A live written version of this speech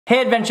Hey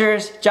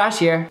adventurers, Josh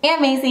here.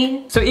 And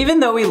Maisie. So even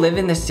though we live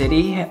in the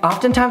city,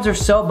 oftentimes we're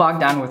so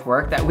bogged down with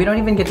work that we don't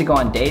even get to go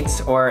on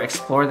dates or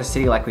explore the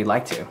city like we'd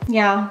like to.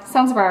 Yeah,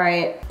 sounds about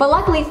right. But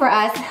luckily for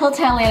us,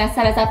 Hilton Atlanta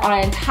set us up on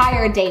an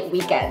entire date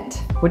weekend.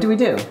 What do we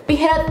do? We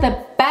hit up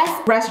the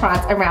best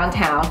restaurants around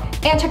town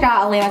and check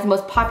out Atlanta's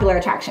most popular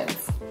attractions.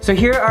 So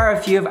here are a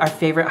few of our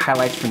favorite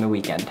highlights from the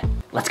weekend.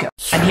 Let's go.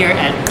 I'm here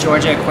at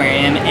Georgia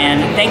Aquarium,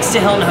 and thanks to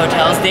Hilton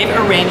Hotels, they've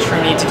arranged for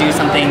me to do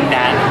something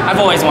that I've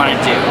always wanted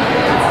to do.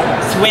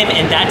 Swim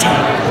in that tank.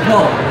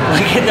 Whoa,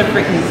 look at the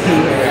freaking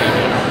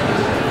sea.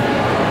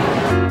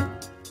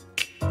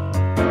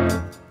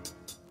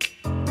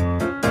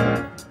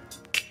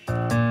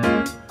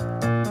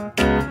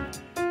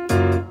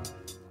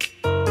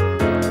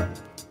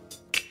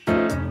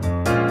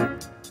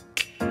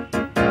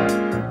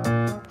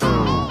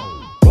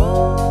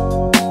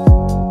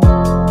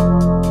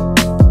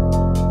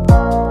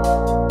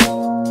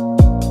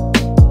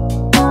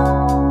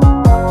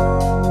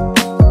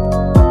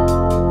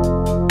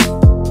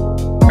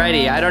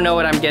 I don't know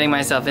what I'm getting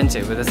myself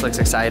into, but this looks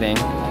exciting.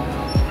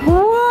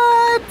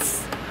 What?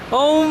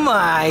 Oh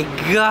my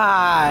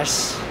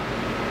gosh.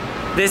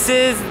 This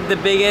is the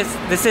biggest,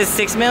 this is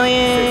 6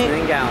 million? 6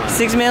 million gallons.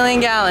 6 million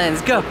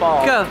gallons. Go,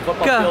 go, go,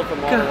 go.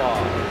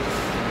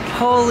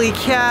 Holy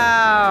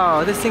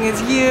cow, this thing is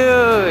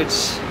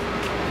huge.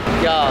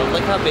 Yo,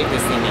 look how big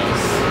this thing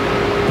is.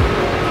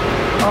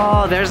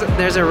 Oh,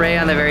 there's a ray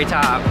on the very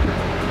top.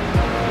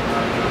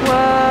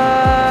 Whoa.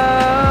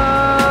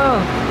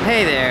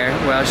 Hey there,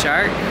 whale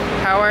shark.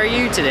 How are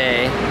you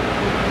today?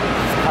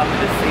 Just coming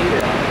to see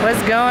you.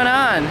 What's going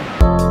on?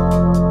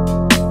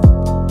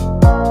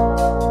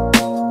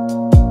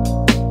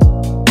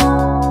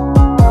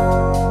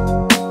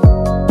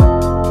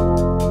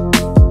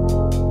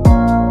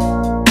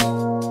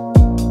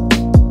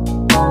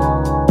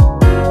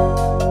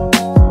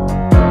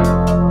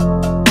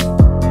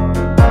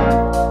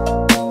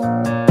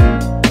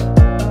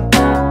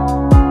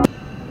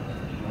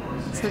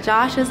 So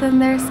Josh is in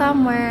there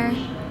somewhere.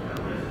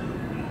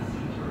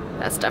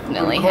 That's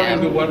definitely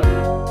him.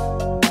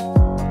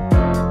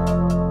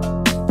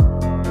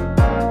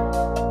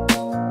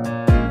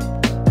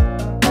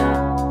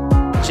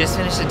 Just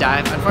finished a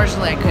dive.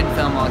 Unfortunately, I couldn't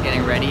film while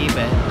getting ready,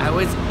 but I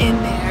was in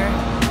there.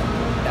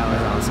 That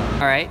was awesome.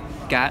 All right,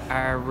 got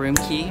our room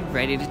key,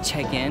 ready to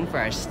check in for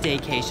our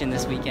staycation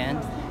this weekend.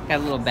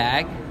 Got a little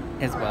bag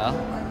as well,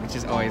 which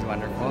is always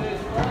wonderful.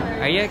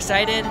 Are you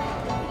excited?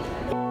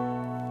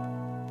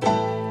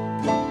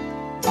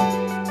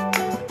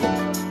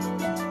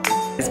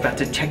 About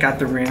to check out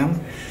the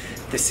room.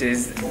 This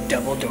is the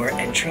double door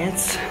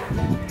entrance.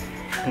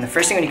 And the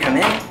first thing when you come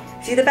in,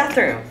 see the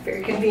bathroom.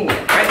 Very convenient,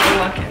 right when you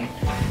walk in.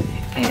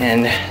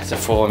 And it's a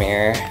full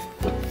mirror.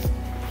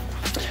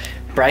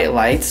 Bright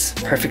lights,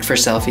 perfect for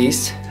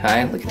selfies.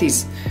 Hi, look at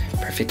these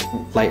perfect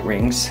light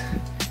rings.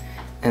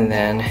 And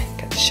then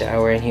got the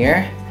shower in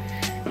here.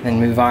 And then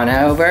move on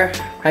over.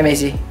 Hi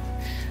Maisie.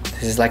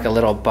 This is like a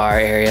little bar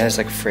area. There's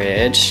like a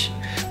fridge.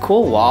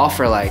 Cool wall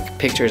for like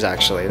pictures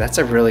actually. That's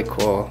a really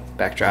cool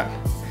backdrop.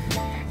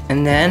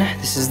 And then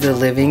this is the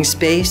living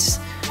space.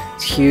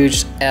 It's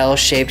huge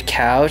L-shaped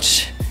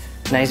couch,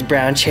 nice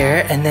brown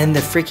chair, and then the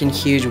freaking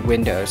huge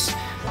windows.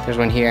 There's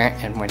one here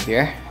and one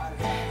here.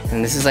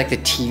 And this is like the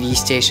TV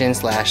station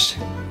slash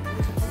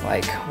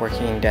like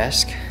working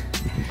desk.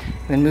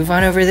 And then move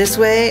on over this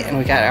way and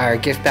we got our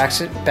gift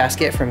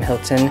basket from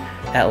Hilton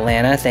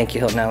Atlanta. Thank you,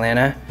 Hilton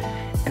Atlanta.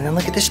 And then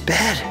look at this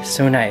bed,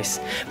 so nice.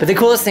 But the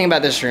coolest thing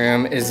about this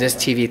room is this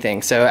TV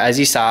thing. So as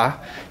you saw,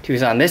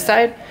 TV's on this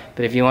side,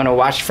 but if you wanna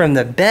watch from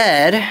the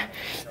bed,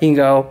 you can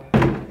go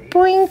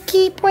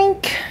boinky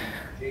boink.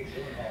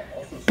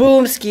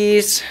 Boom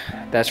skis.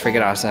 That's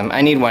freaking awesome.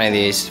 I need one of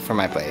these for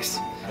my place.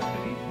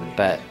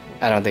 But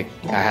I don't think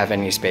I have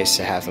any space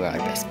to have something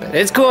like this, but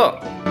it's cool.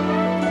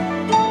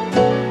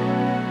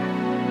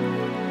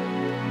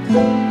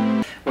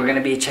 We're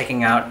gonna be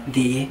checking out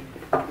the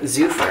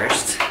zoo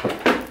first,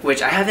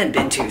 which I haven't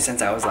been to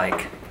since I was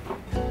like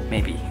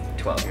maybe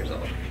 12 years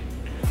old.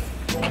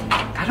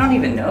 I don't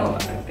even know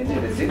if I've been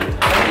to the zoo.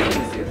 I've been to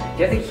the zoo. Do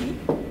you have the key?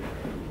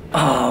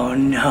 Oh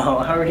no,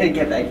 how are we gonna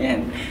get back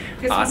in?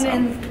 There's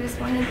Awesome. There's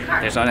one in the car.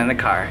 There's one in the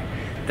car.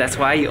 That's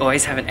why you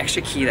always have an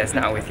extra key that's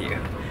not with you.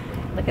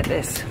 Look at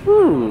this.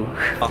 Woo.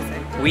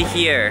 We're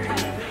here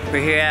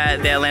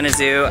at the Atlanta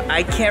Zoo.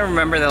 I can't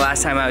remember the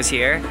last time I was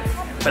here,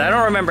 but I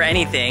don't remember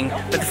anything.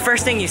 But the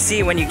first thing you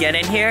see when you get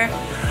in here,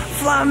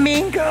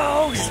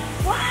 flamingos!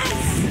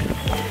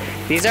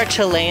 What? These are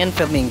Chilean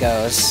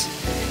flamingos,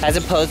 as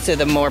opposed to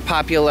the more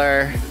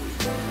popular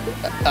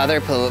other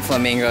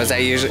flamingos I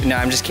usually, no,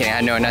 I'm just kidding,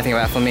 I know nothing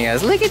about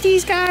flamingos. Look at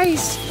these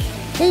guys!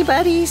 Hey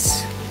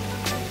buddies!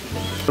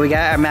 We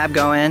got our map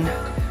going.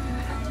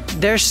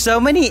 There's so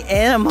many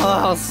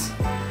animals!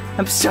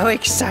 I'm so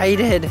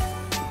excited!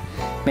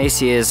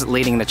 Macy is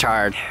leading the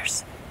charge.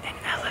 There's an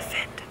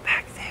elephant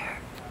back there.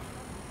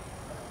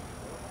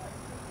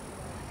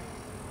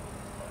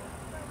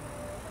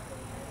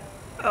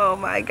 Oh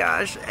my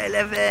gosh,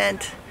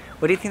 elephant!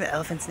 What do you think the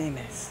elephant's name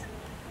is?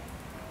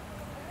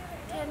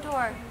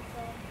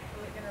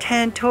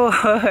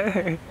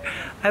 Tantor.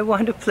 I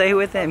want to play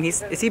with him.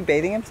 Is he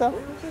bathing himself?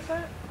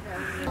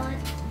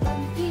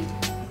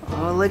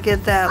 Oh, look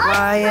at that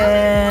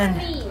lion.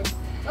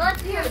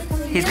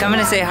 He's coming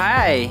to say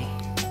hi.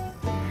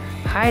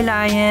 Hi,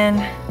 lion.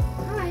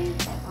 Hi.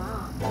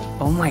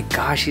 Oh my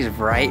gosh, he's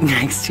right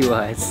next to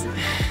us.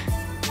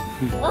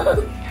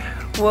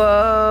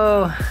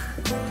 Whoa.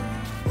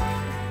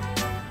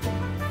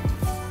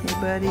 Hey,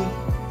 buddy.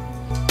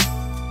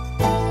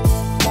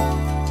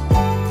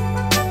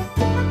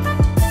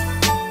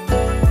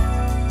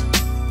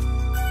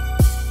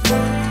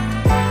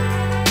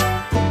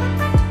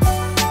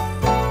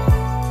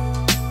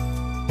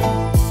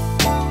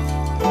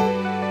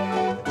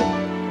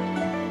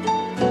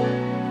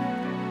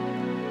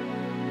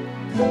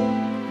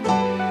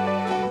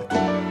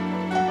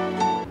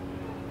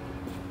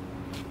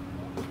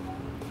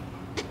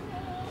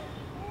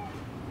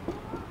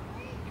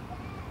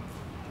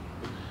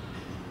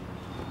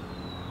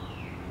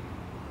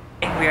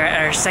 We are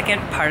at our second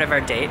part of our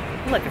date.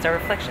 Look, it's our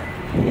reflection.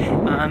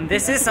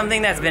 This is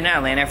something that's been in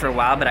Atlanta for a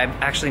while, but I've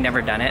actually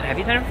never done it. Have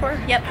you done it before?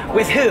 Yep.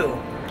 With who?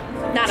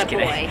 Not Just a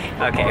kidding. boy.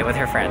 Okay, with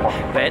her friend.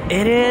 But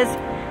it is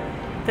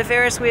the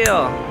Ferris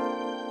wheel.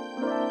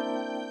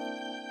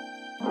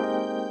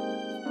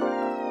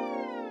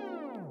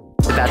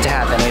 It's about to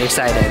happen. Are you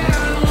excited?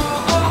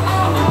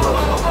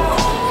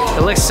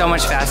 It looks so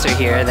much faster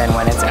here than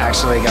when it's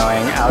actually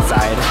going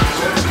outside.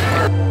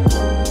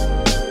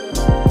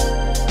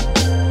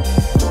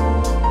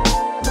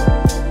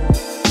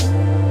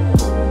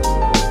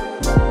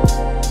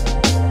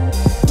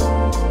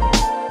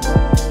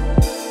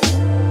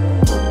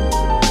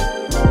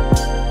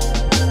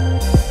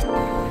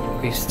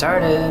 We've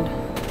started.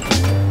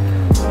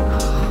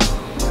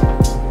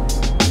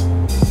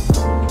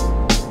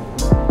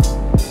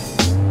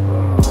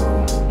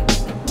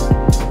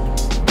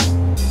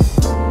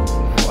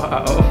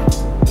 Wow.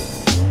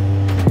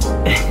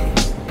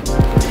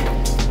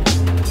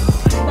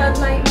 Bud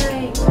Light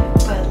night.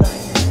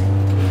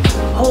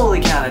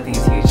 Holy cow, that thing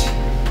is huge.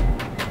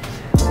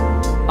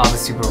 All the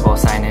Super Bowl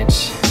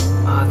signage.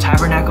 Oh,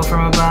 tabernacle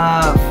from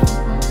above.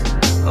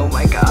 Oh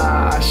my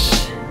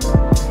gosh.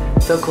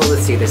 So cool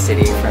to see the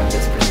city from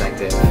this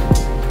perspective.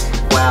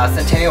 Wow,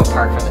 Centennial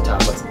Park from the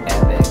top looks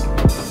epic.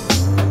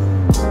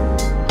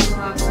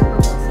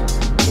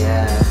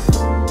 Yeah.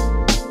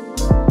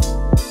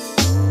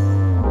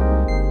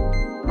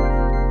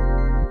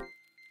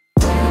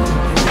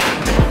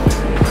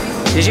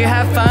 Did you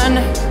have fun?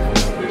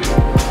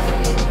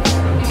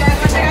 You guys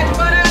want to check out your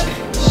photo?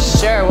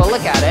 Sure, we'll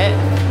look at it.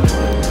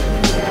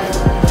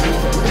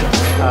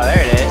 Oh,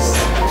 there it is.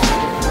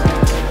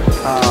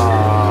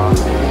 Oh.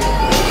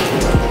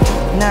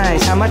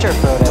 Nice. How much are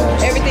photos?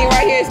 Everything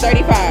right here is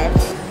 35.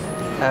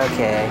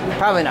 Okay.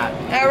 Probably not.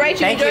 All right, you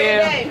Thank enjoy you.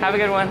 your day. Have a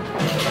good one.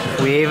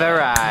 We've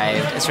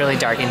arrived. It's really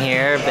dark in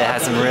here, but it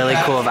has some really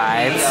cool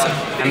vibes.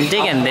 I'm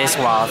digging this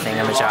wall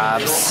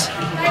thingamajobs.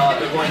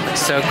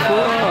 So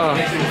cool.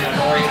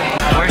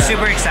 We're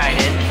super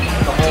excited.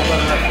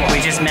 We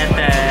just met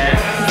the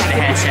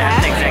head chef,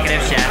 the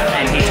executive chef,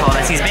 and he told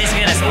us he's basically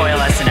gonna spoil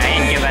us tonight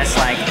and give us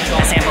like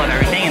a sample of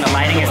everything, and the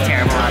lighting is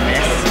terrible on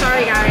this.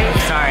 Sorry, guys.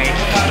 Sorry,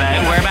 but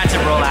we're about to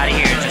roll out of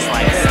here just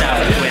like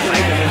stuffed with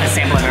like a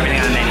sample of everything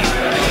on the menu.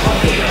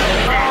 Okay,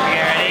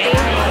 ready? 1,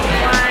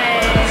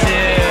 2,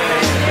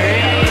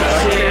 3,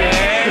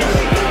 cheers.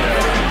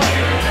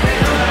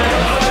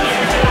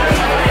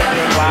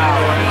 Wow.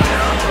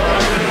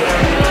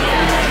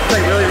 It's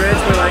like really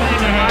rich, but like.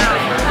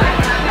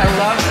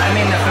 I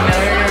mean, the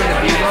familiarity of the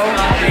bugle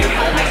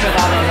mixed with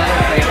all those other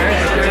flavors.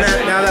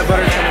 Now that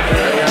butter's coming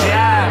through.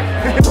 Yeah.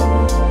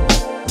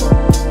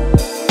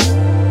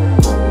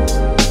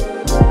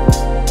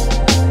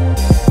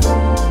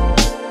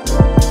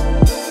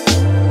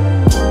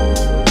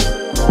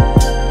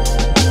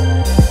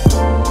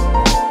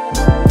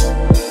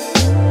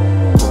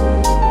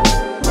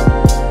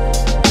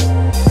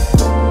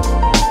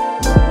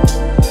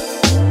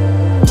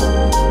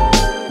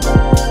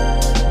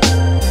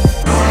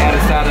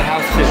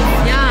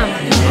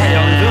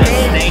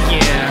 Thank you.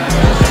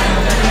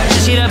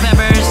 Shishito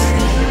peppers,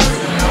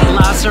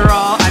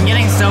 lacerol. I'm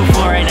getting so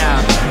full right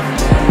now,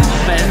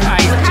 but I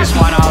just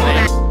want all of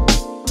it.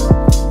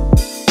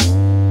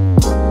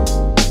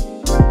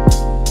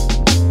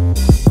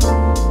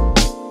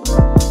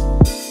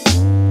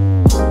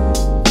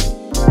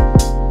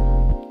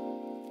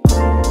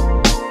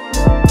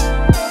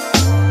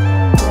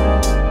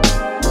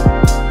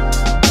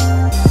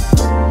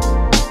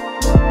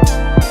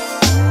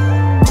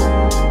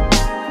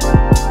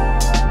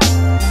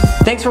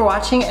 Thanks for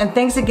watching, and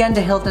thanks again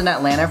to Hilton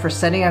Atlanta for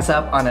setting us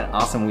up on an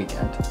awesome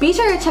weekend. Be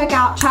sure to check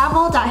out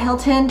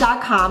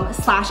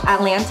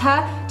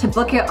travel.hilton.com/Atlanta to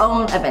book your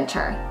own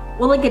adventure.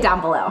 We'll link it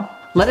down below.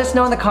 Let us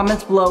know in the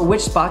comments below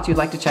which spots you'd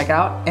like to check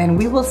out, and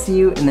we will see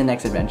you in the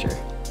next adventure.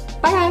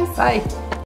 Bye, guys. Bye.